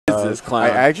Jesus, Clown. I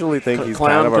actually think he's Clown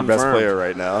kind of our confirmed. best player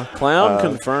right now. Clown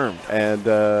confirmed. And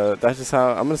that's just how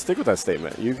I'm going to stick with that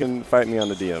statement. You can fight me on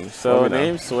the DM. So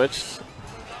name switched.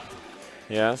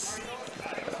 Yes.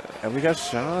 And we got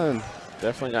Sean.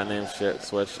 Definitely got name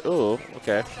switched. Ooh,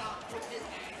 okay.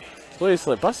 Please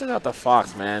slip. Busting out the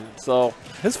Fox, man. So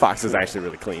his Fox is actually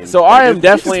really clean. So I am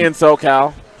definitely in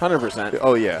SoCal. 100%.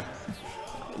 Oh, yeah.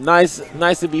 Nice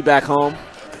to be back home.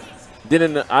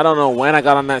 I don't know when I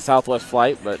got on that Southwest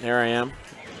flight, but here I am.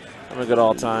 Having a good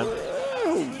all time.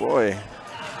 Oh, boy.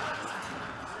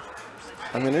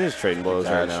 I mean, they're just trading blows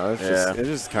right now. It's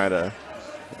just kind of,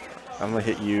 I'm going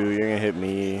to hit you, you're going to hit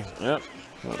me. Yep.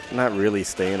 Not really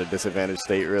stay in a disadvantaged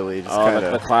state, really. Just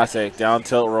the classic. Down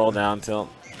tilt, roll, down tilt.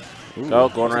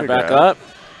 Going right back up.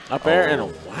 Up air, and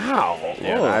wow.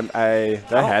 Yeah,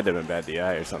 that had to have been bad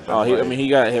DI or something. Oh, I mean, he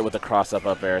got hit with a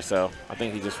cross-up air, so I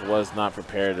think he just was not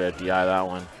prepared to DI that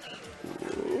one.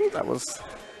 Ooh, that was...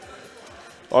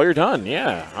 Oh, you're done.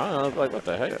 Yeah. I don't know. Like, what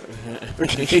the heck?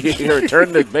 He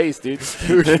returned to base, dude.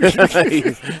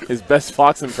 His best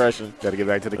Fox impression. Got to get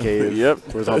back to the cave. Yep.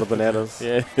 Where's all the bananas?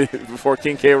 Yeah. Before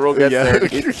King K. Rool gets there.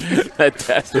 That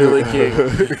Dastardly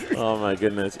King. Oh, my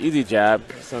goodness. Easy jab.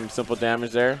 Some simple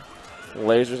damage there.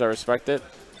 Lasers, I respect it.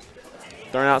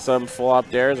 Throwing out some full-op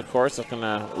dares, of course. That's going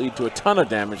to lead to a ton of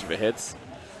damage if it hits.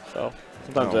 So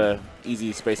sometimes a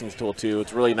easy spacing tool, too.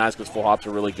 It's really nice because full hops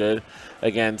are really good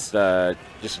against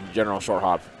just general short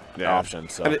hop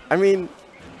options. So. I mean,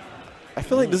 I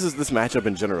feel like this matchup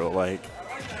in general, like,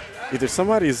 either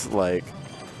somebody's, like,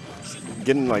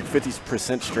 getting, like,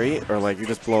 50% straight or, like, you're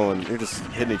just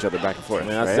hitting each other back and forth. I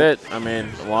mean, that's it. I mean,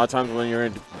 a lot of times when you're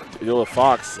in deal with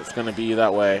Fox, it's going to be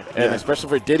that way. And especially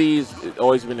for Diddy's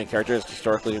always been a character that's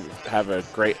historically have a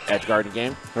great edge guarding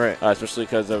game. Right. Especially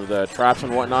because of the traps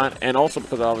and whatnot, and also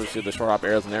because of obviously the short hop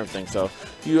arrows and everything. So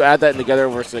you add that together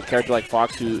versus a character like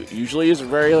Fox, who usually is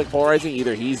very like polarizing.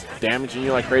 Either he's damaging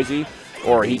you like crazy,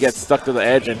 or he gets stuck to the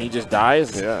edge and he just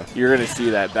dies. Yeah. You're going to see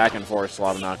that back and forth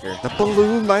slobber knocker. The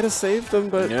balloon might have saved him,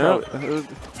 but yo,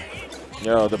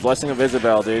 the blessing of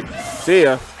Isabel, dude. See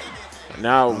ya.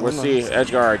 Now we'll see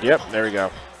edge guard. Yep, there we go.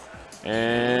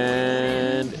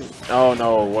 And oh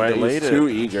no, he's too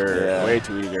eager. Yeah. Way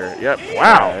too eager. Yep.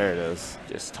 Wow. Yeah, there it is.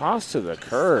 Just tossed to the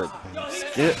curb.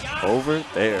 Get over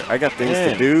there. I got things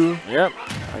to do. Yep.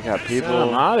 I got people.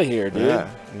 I'm out of here, dude. Yeah.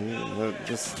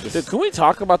 Dude, can we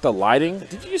talk about the lighting?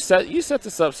 Did you set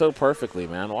this up so perfectly,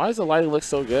 man? Why does the lighting look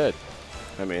so good?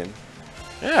 I mean,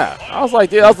 yeah, I was like,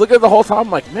 dude, I was looking at the whole time.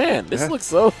 I'm like, man, this looks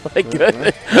so like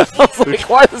good. I was like,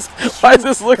 why does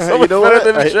this look so much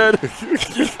better than it should?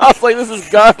 I was like, this is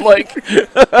godlike.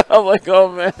 I'm like,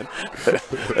 oh man,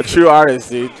 a true artist,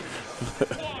 dude.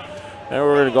 And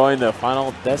we're gonna go into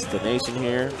final destination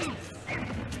here.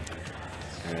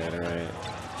 all right.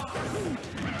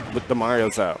 But the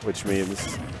Mario's out, which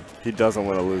means he doesn't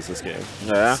want to lose this game.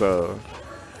 Yeah. So.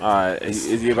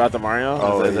 Is he about the Mario?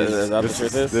 Oh, is that the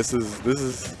truth? This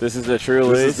is the true.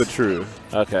 This is the true.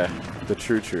 Okay. The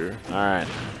true. All right.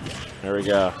 There we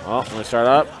go. Oh, I'm gonna start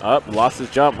up. Up. Lost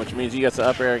his jump, which means he gets the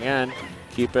up air again.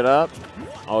 Keep it up.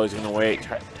 Oh, he's gonna wait.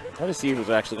 Try to see who's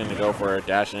actually gonna go for a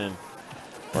dash in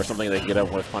or something they can get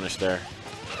up with punish there.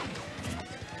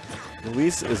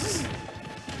 Luis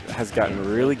has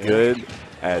gotten really good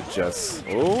at just.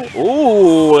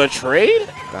 Ooh, a trade?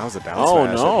 That was a down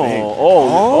smash. No.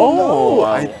 Oh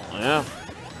no! Yeah.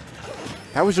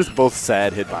 That was just both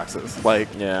sad hitboxes. Like,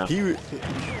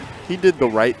 he did the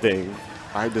right thing.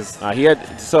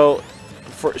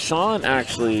 For Sean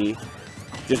actually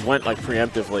just went like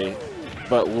preemptively,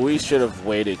 but Luis should have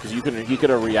waited because he could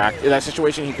have reacted in that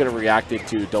situation. He could have reacted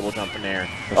to double jump in air.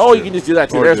 True. You can just do that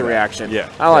too. There's a reaction. Yeah,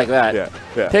 I like that.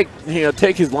 Yeah.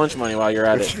 Take his lunch money while you're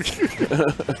at it.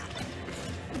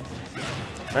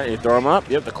 All right, you throw him up.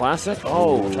 Yep, the classic.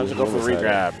 Oh, tries to go for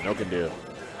regrab. No can do.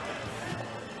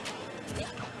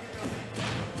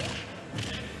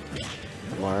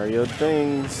 Mario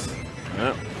things.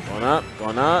 Yep,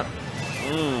 going up.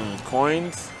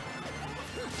 Coins.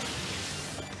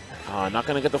 Not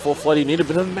going to get the full flood he needed,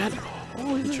 but it doesn't matter.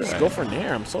 Oh, he just go for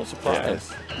Nair. I'm so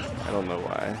surprised. Yeah, I don't know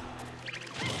why.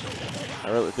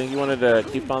 I really think he wanted to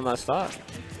keep on that stock.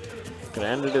 Could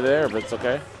have ended it there, but it's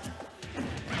okay.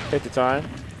 Take the time.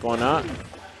 Going up.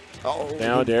 Oh.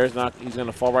 Now Dare's not. He's going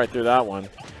to fall right through that one.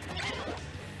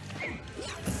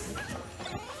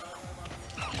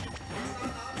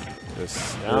 This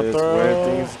is where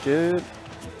things get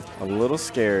a little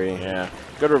scary. Yeah.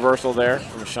 Good reversal there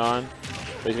from Sean.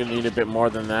 But he's going to need a bit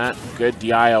more than that. Good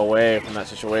DI away from that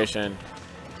situation.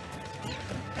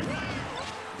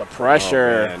 The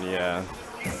pressure. Oh, man, yeah.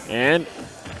 And,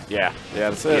 yeah. Yeah,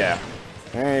 that's it. Yeah.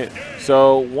 All right.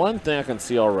 So one thing I can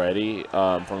see already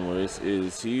from Luis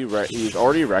is he's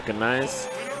already recognized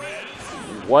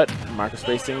what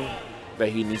microspacing that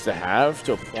he needs to have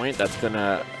to a point that's going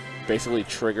to basically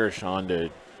trigger Sean to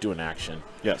do an action.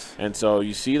 Yes. And so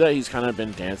you see that he's kind of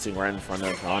been dancing right in front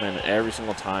of Sean, and every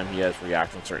single time he has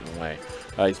reacted a certain way.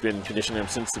 He's been conditioning him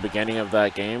since the beginning of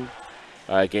that game,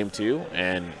 game 2,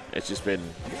 and it's just been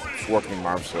working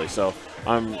marvelously. So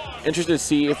I'm interested to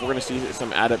see if we're going to see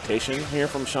some adaptation here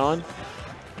from Sean,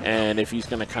 and if he's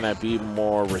going to kind of be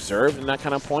more reserved in that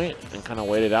kind of point and kind of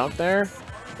wait it out there,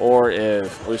 or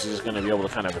if Luis is just going to be able to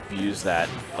kind of abuse that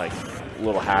like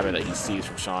little habit that he sees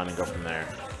from Sean and go from there.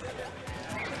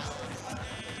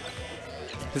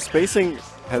 His spacing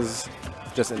has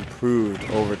just improved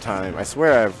over time. I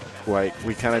swear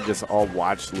we kind of just all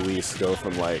watched Luis go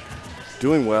from like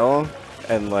doing well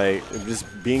and like just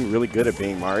being really good at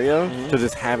being Mario to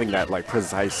just having that like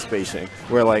precise spacing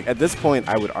where like at this point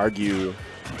I would argue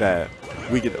that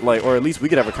we could like, or at least we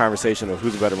could have a conversation of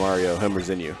who's a better Mario, him or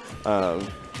Zinyu.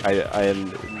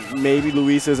 Maybe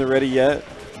Luis isn't ready yet,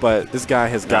 but this guy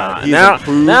has got he's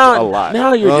improved a lot.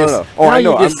 Now you're no. Oh, I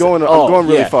know. I'm going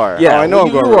really far. Yeah, I know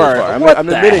I'm going really far. I'm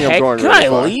admitting I'm going really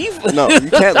far. Can I leave? No, you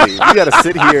can't leave. You got to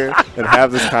sit here and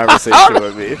have this conversation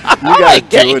with me. You got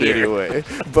to do it anyway.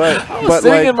 But I'm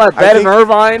sitting in my bed in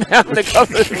Irvine having to come.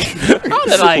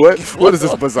 What is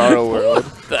this bizarro world?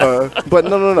 But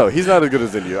no. He's not as good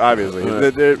as Zinyu, obviously.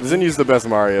 Zinyu's the best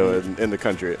Mario in the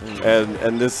country,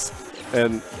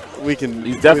 and we can.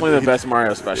 He's definitely the best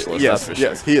Mario specialist. Yes, that's for sure.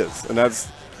 Yes, he is, and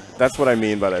that's what I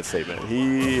mean by that statement.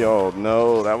 Oh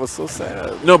no, that was so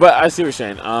sad. No, but I see what you're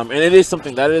saying. And it is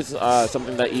something that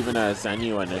even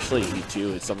Zinyu initially,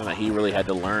 it's something that he really had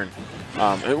to learn.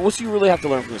 And what you really have to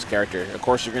learn from this character, of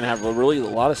course, you're going to have a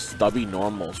lot of stubby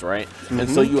normals, right? And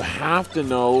so you have to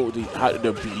know how to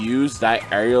abuse that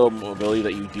aerial mobility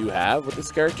that you do have with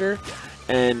this character,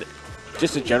 and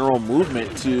just a general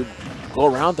movement to go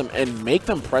around them and make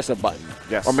them press a button.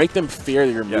 Yes. Or make them fear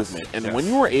your movement. And when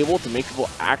you are able to make people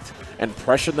act and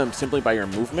pressure them simply by your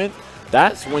movement,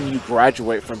 that's when you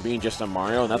graduate from being just a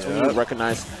Mario, and that's when you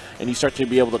recognize and you start to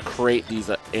be able to create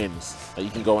these ins that you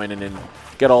can go in and then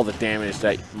get all the damage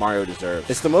that Mario deserves.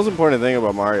 It's the most important thing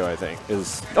about Mario, I think,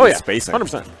 is spacing.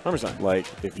 100%. Like,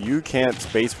 if you can't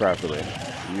space properly,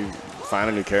 you find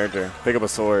a new character, pick up a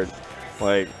sword.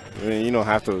 Like, I mean, you don't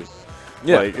have to.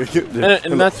 Yeah, like,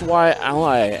 and that's why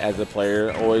Ally, as a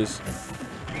player, always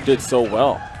did so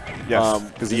well. Yes,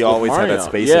 because he always had that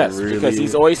spacing. Yes, really, because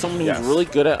he's always someone who's really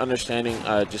good at understanding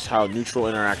just how neutral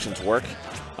interactions work.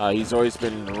 He's always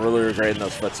been really great in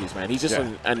those footsies, man. He's just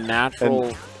a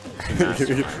natural. At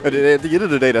the end of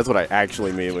the day, that's what I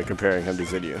actually mean when comparing him to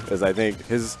Zinyu, is I think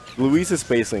Luis's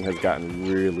spacing has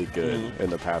gotten really good in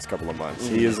the past couple of months.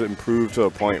 He has improved to a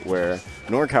point where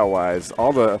NorCal-wise,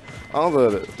 all the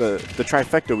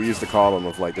trifecta we used to call them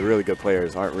of like the really good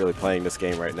players aren't really playing this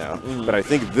game right now. But I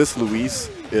think this Luis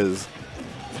is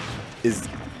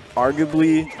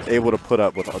arguably able to put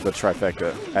up with the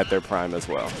trifecta at their prime as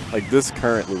well. Like this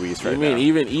current Luis right now.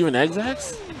 You mean even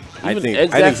Exax? I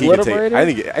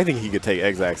think he could take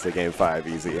Exax to game 5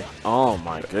 easy. Oh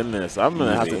my goodness! I'm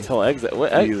gonna have to tell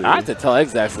Exax. I have to tell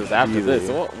Exax this after this.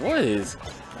 What is?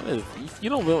 You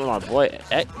don't know my boy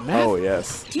Matt? Oh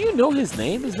yes. Do you know his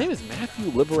name? His name is Matthew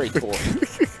Liberator.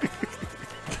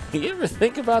 You ever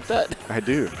think about that? I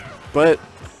do, but.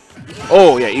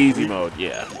 Oh yeah, easy mode.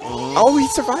 Yeah. Oh, he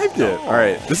survived it. All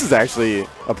right, this is actually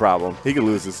a problem. He could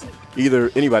lose this.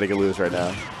 Anybody could lose right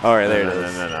now. All right, there it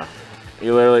is. No. He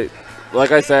literally,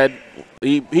 like I said,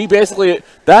 he basically,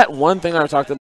 that one thing I talked about.